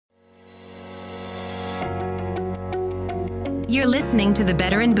You're listening to the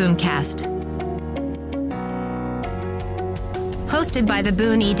Better in Boomcast, hosted by the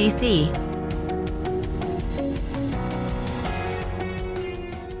Boone EDC.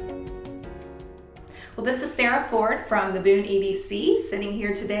 Well, this is Sarah Ford from the Boone EDC, sitting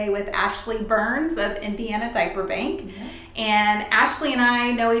here today with Ashley Burns of Indiana Diaper Bank. Yes. And Ashley and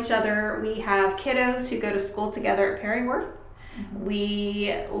I know each other. We have kiddos who go to school together at Perryworth. Mm-hmm.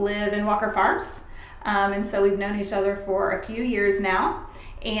 We live in Walker Farms, and so we've known each other for a few years now.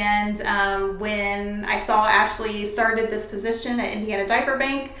 And when I saw Ashley started this position at Indiana Diaper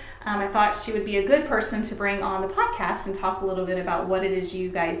Bank, I thought she would be a good person to bring on the podcast and talk a little bit about what it is you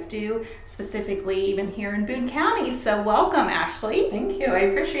guys do, specifically even here in Boone County. So welcome, Ashley. Thank you. I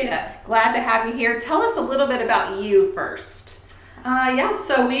appreciate it. Glad to have you here. Tell us a little bit about you first.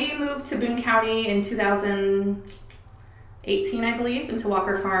 So we moved to Boone County in 2018, I believe, into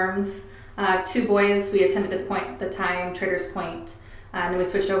Walker Farms. Two boys. We attended at the time Traders Point. And then we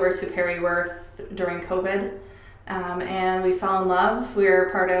switched over to Perryworth during COVID, and we fell in love. We were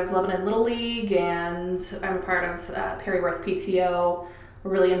part of Lebanon Little League, and I'm a part of Perryworth PTO.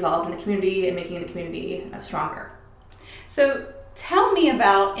 We're really involved in the community and making the community stronger. So tell me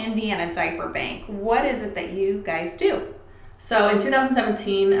about Indiana Diaper Bank. What is it that you guys do? So in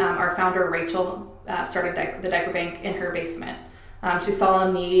 2017, our founder, Rachel, started the Diaper Bank in her basement. She saw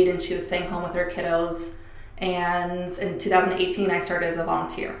a need, and she was staying home with her kiddos. And in 2018, I started as a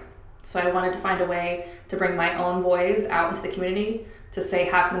volunteer. So I wanted to find a way to bring my own boys out into the community to say,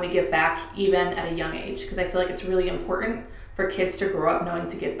 how can we give back even at a young age? Because I feel like it's really important for kids to grow up knowing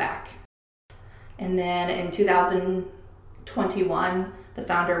to give back. And then in 2021, the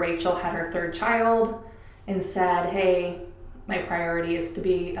founder, Rachel, had her third child and said, hey, my priority is to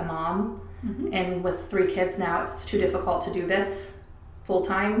be a mom. Mm-hmm. And with 3 kids now, it's too difficult to do this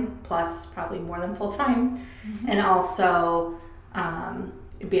full-time, plus probably more than full-time, mm-hmm. and also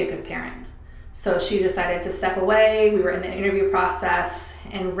be a good parent. So she decided to step away. We were in the interview process,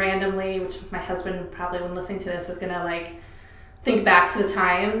 and randomly, which my husband probably when listening to this is gonna think back to the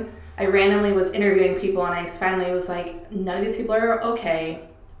time, I randomly was interviewing people, and I finally was like, none of these people are okay.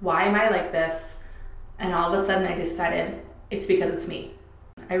 Why am I like this? And all of a sudden I decided it's because it's me.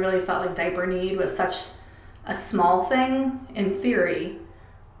 I really felt like diaper need was such a small thing in theory,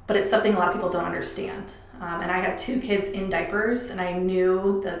 but it's something a lot of people don't understand. And I had 2 kids in diapers, and I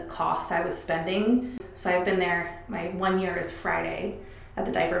knew the cost I was spending. So I've been there, my 1 year is Friday at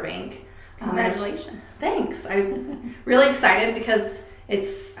the Diaper Bank. Congratulations. Thanks. I'm really excited because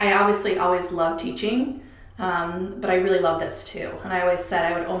I obviously always love teaching, but I really love this too. And I always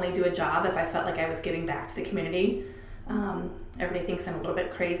said I would only do a job if I felt like I was giving back to the community. Everybody thinks I'm a little bit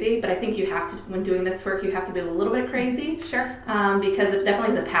crazy, but I think you have to, when doing this work, you have to be a little bit crazy. Sure. Because it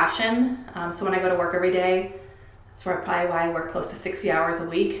definitely is a passion. So when I go to work every day, that's probably why I work close to 60 hours a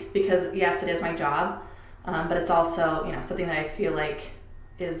week, because yes, it is my job, but it's also, something that I feel like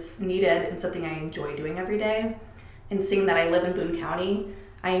is needed and something I enjoy doing every day. And seeing that I live in Boone County,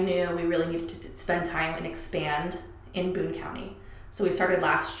 I knew we really needed to spend time and expand in Boone County. So we started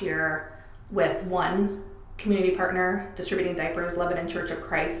last year with 1 community partner distributing diapers, Lebanon Church of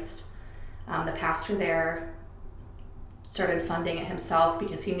Christ. The pastor there started funding it himself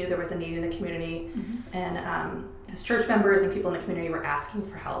because he knew there was a need in the community, mm-hmm. and his church members and people in the community were asking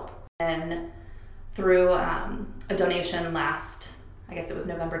for help. And through a donation last, I guess it was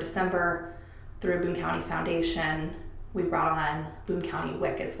November, December, through Boone County Foundation, we brought on Boone County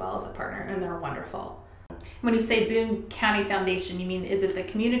WIC as well as a partner, and they're wonderful. When you say Boone County Foundation, you mean, is it the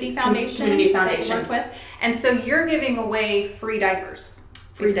Community Foundation? Community Foundation. That you work with? And so you're giving away free diapers.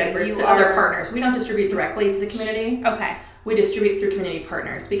 Free diapers to other partners. We don't distribute directly to the community. Okay. We distribute through community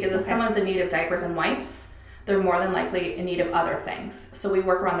partners because if someone's in need of diapers and wipes, they're more than likely in need of other things. So we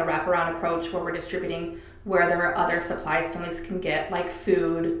work around the wraparound approach where we're distributing where there are other supplies families can get, like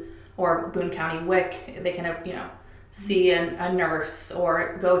food or Boone County WIC. They can, see a nurse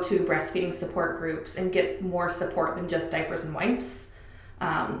or go to breastfeeding support groups and get more support than just diapers and wipes.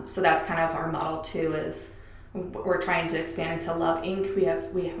 So that's kind of our model too, is we're trying to expand into Love Inc.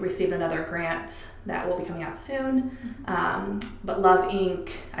 We received another grant that will be coming out soon. But Love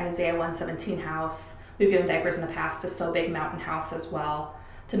Inc., Isaiah 117 House, we've given diapers in the past to So Big Mountain House as well,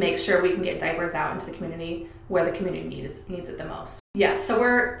 to make sure we can get diapers out into the community where the community needs it the most. Yes, so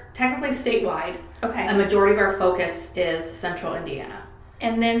we're technically statewide. Okay. A majority of our focus is central Indiana.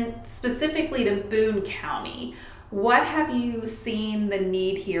 And then specifically to Boone County, what have you seen the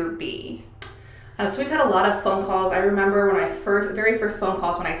need here be? So we've had a lot of phone calls. I remember when very first phone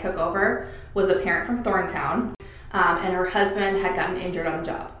calls when I took over was a parent from Thorntown, and her husband had gotten injured on the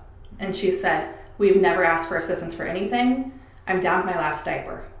job. And she said, we've never asked for assistance for anything. I'm down to my last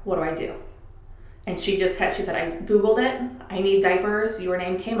diaper. What do I do? And she said, I Googled it. I need diapers. Your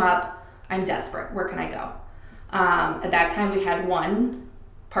name came up. I'm desperate. Where can I go? At that time, we had one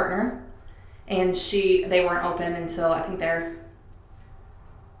partner, and they weren't open until I think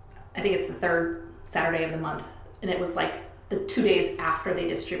it's the third Saturday of the month. And it was like the 2 days after they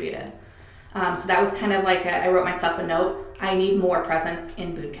distributed. So that was kind of like I wrote myself a note. I need more presence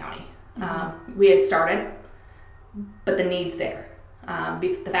in Boone County. We had started, but the need's there.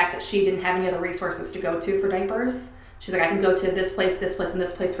 The fact that she didn't have any other resources to go to for diapers. She's like, I can go to this place, and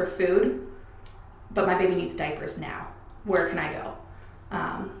this place for food, but my baby needs diapers now. Where can I go?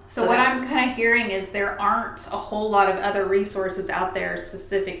 So what I'm kind of hearing is there aren't a whole lot of other resources out there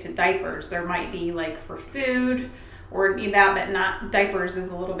specific to diapers. There might be like for food or need that, but not diapers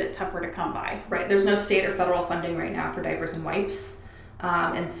is a little bit tougher to come by. Right. There's no state or federal funding right now for diapers and wipes.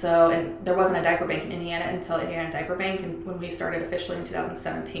 And there wasn't a diaper bank in Indiana until Indiana Diaper Bank, and when we started officially in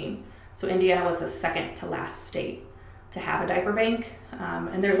 2017. So Indiana was the second to last state to have a diaper bank.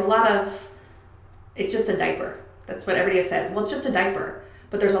 And there's a lot of, it's just a diaper. That's what everybody says. Well, it's just a diaper.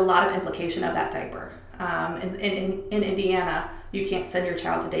 But there's a lot of implication of that diaper. In Indiana, you can't send your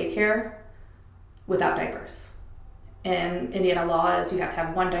child to daycare without diapers. And Indiana law is you have to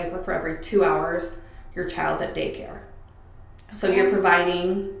have one diaper for every 2 hours your child's at daycare. So you're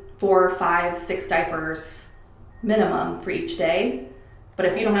providing 4, 5, 6 diapers minimum for each day. But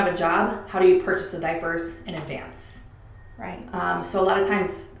if you don't have a job, how do you purchase the diapers in advance? Right. So a lot of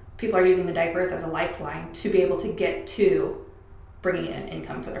times people are using the diapers as a lifeline to be able to get to bringing in an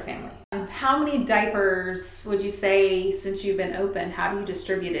income for their family. How many diapers would you say since you've been open have you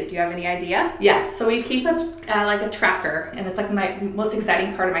distributed? Do you have any idea? Yes, so we keep a tracker, and it's like my most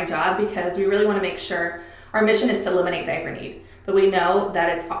exciting part of my job because we really want to make sure our mission is to eliminate diaper need. But we know that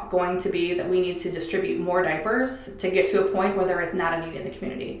it's going to be that we need to distribute more diapers to get to a point where there is not a need in the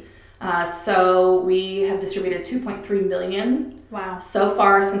community. So we have distributed 2.3 million. Wow. So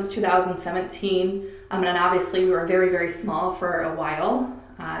far since 2017. And obviously we were very, very small for a while.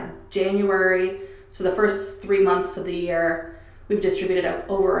 January, so the first 3 months of the year, we've distributed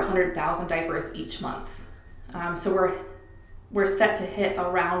over 100,000 diapers each month. So we're set to hit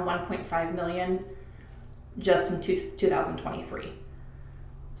around 1.5 million just in 2023.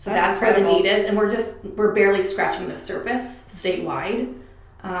 So that's where the need is, and we're barely scratching the surface statewide.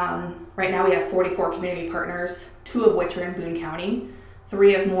 Right now we have 44 community partners, 2 of which are in Boone County.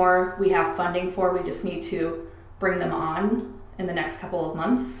 3 of more we have funding for. We just need to bring them on in the next couple of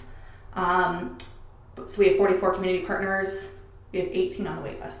months. So we have 44 community partners. We have 18 on the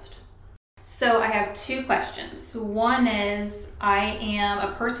wait list. So I have 2 questions. One is, I am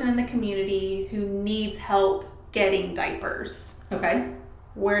a person in the community who needs help getting diapers. Okay.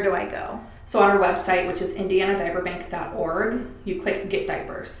 Where do I go? So on our website, which is indianadiaperbank.org, you click Get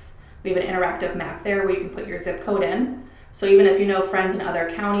Diapers. We have an interactive map there where you can put your zip code in. So even if you know friends in other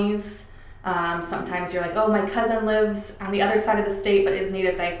counties, sometimes you're like, oh, my cousin lives on the other side of the state but is in need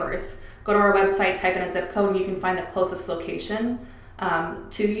of diapers. Go to our website, type in a zip code, and you can find the closest location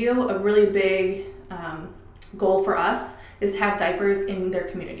to you. A really big goal for us is to have diapers in their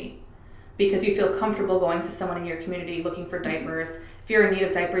community, because you feel comfortable going to someone in your community looking for diapers. If you're in need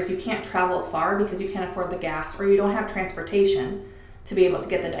of diapers, you can't travel far because you can't afford the gas, or you don't have transportation to be able to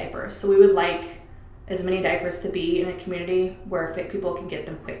get the diapers. So we would like as many diapers to be in a community where people can get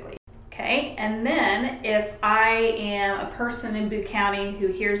them quickly. Okay, and then if I am a person in Boone County who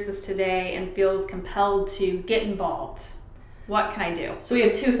hears this today and feels compelled to get involved, what can I do? So we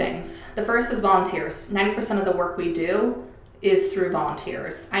have 2 things. The first is volunteers. 90% of the work we do is through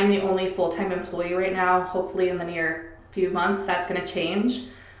volunteers. I'm the only full-time employee right now. Hopefully in the near few months that's going to change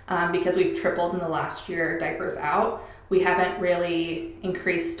because we've tripled in the last year diapers out. We haven't really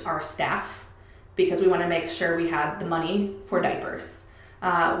increased our staff because we want to make sure we had the money for diapers.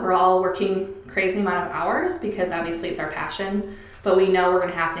 We're all working crazy amount of hours because obviously it's our passion, but we know we're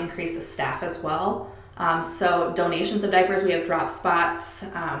going to have to increase the staff as well. So donations of diapers, we have drop spots.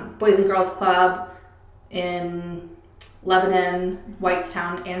 Boys and Girls Club in Lebanon,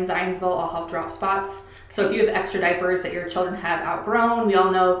 Whitestown, and Zionsville all have drop spots. So if you have extra diapers that your children have outgrown, we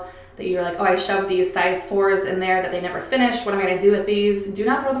all know that you're like, oh, I shoved these size 4s in there that they never finished. What am I going to do with these? Do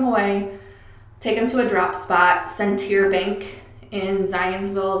not throw them away. Take them to a drop spot. Sentier Bank in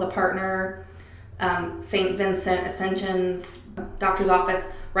Zionsville is a partner. St. Vincent Ascension's doctor's office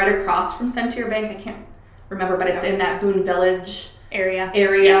right across from Sentier Bank. I can't remember, but it's in that Boone Village area.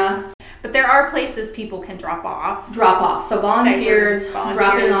 Yes. But there are places people can drop off. So volunteers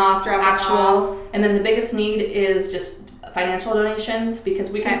dropping off, and then the biggest need is just financial donations,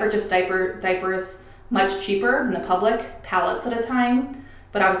 because we can purchase diapers much cheaper than the public, pallets at a time,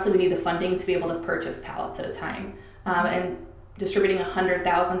 but obviously we need the funding to be able to purchase pallets at a time. And distributing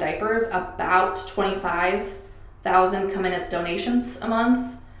 100,000 diapers, about 25,000 come in as donations a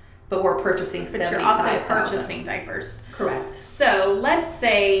month, but we're purchasing 75,000. But you're also purchasing diapers. Correct. So let's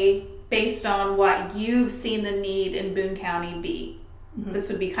say, based on what you've seen the need in Boone County be, this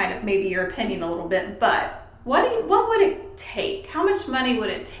would be kind of maybe your opinion a little bit, but what would it take? How much money would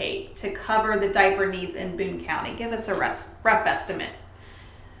it take to cover the diaper needs in Boone County? Give us a rough estimate.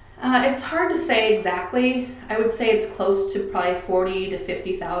 It's hard to say exactly. I would say it's close to probably 40 to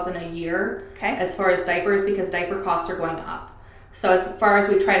 50,000 a year as far as diapers, because diaper costs are going up. So as far as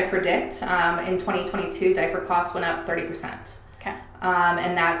we try to predict, in 2022, diaper costs went up 30%. Okay.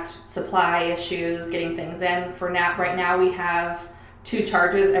 And that's supply issues, getting things in. Right now we have 2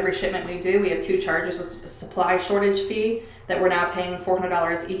 charges every shipment we do. We have 2 charges with a supply shortage fee that we're now paying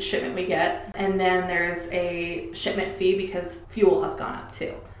 $400 each shipment we get. And then there's a shipment fee because fuel has gone up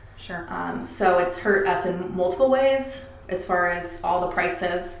too. Sure. So it's hurt us in multiple ways as far as all the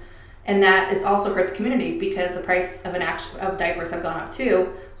prices. And that has also hurt the community because the price of diapers have gone up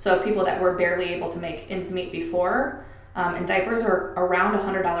too. So people that were barely able to make ends meet before, and diapers are around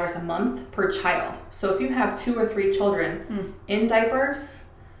 $100 a month per child. So if you have 2 or 3 children in diapers,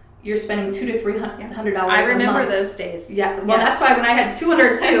 you're spending $200 to $300 a month. I remember those days. Yeah. Well, that's why when I had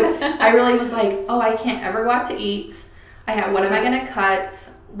 202, I really was like, oh, I can't ever go out to eat. What am I going to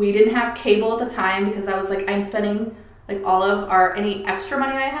cut? We didn't have cable at the time because I was like, I'm spending like all of any extra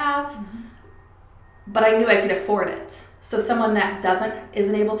money I have, but I knew I could afford it. So someone that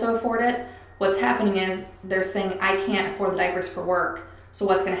isn't able to afford it, what's happening is they're saying, I can't afford the diapers for work. So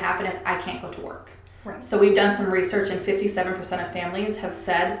what's going to happen is I can't go to work. Right. So we've done some research, and 57% of families have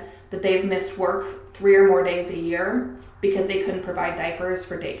said that they've missed work 3 or more days a year because they couldn't provide diapers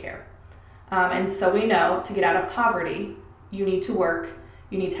for daycare. And so we know to get out of poverty, you need to work,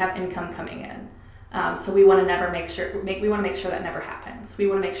 you need to have income coming in. So we want to make sure that never happens. We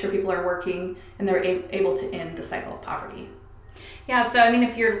want to make sure people are working and they're able to end the cycle of poverty. Yeah, so I mean,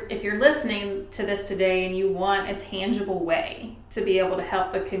 if you're listening to this today and you want a tangible way to be able to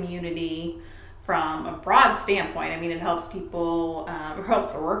help the community from a broad standpoint, I mean, it helps people, it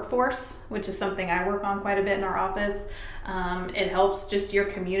helps the workforce, which is something I work on quite a bit in our office. It helps just your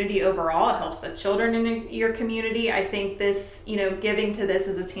community overall. It helps the children in your community. I think this, giving to this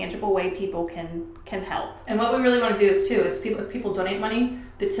is a tangible way people can help. And what we really want to do is if people donate money,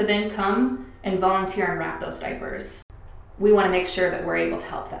 to then come and volunteer and wrap those diapers. We want to make sure that we're able to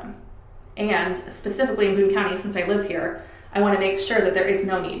help them. And specifically in Boone County, since I live here, I want to make sure that there is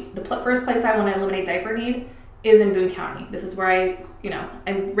no need. The first place I want to eliminate diaper need is in Boone County. This is where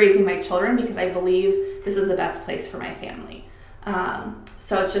I'm raising my children because I believe this is the best place for my family.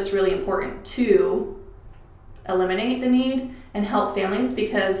 So it's just really important to eliminate the need and help families,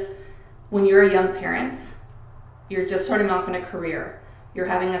 because when you're a young parent, you're just starting off in a career. You're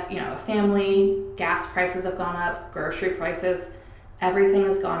having a family, gas prices have gone up, grocery prices, everything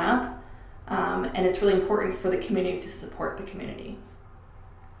has gone up. And it's really important for the community to support the community.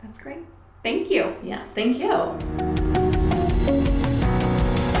 That's great. Thank you. Yes, thank you.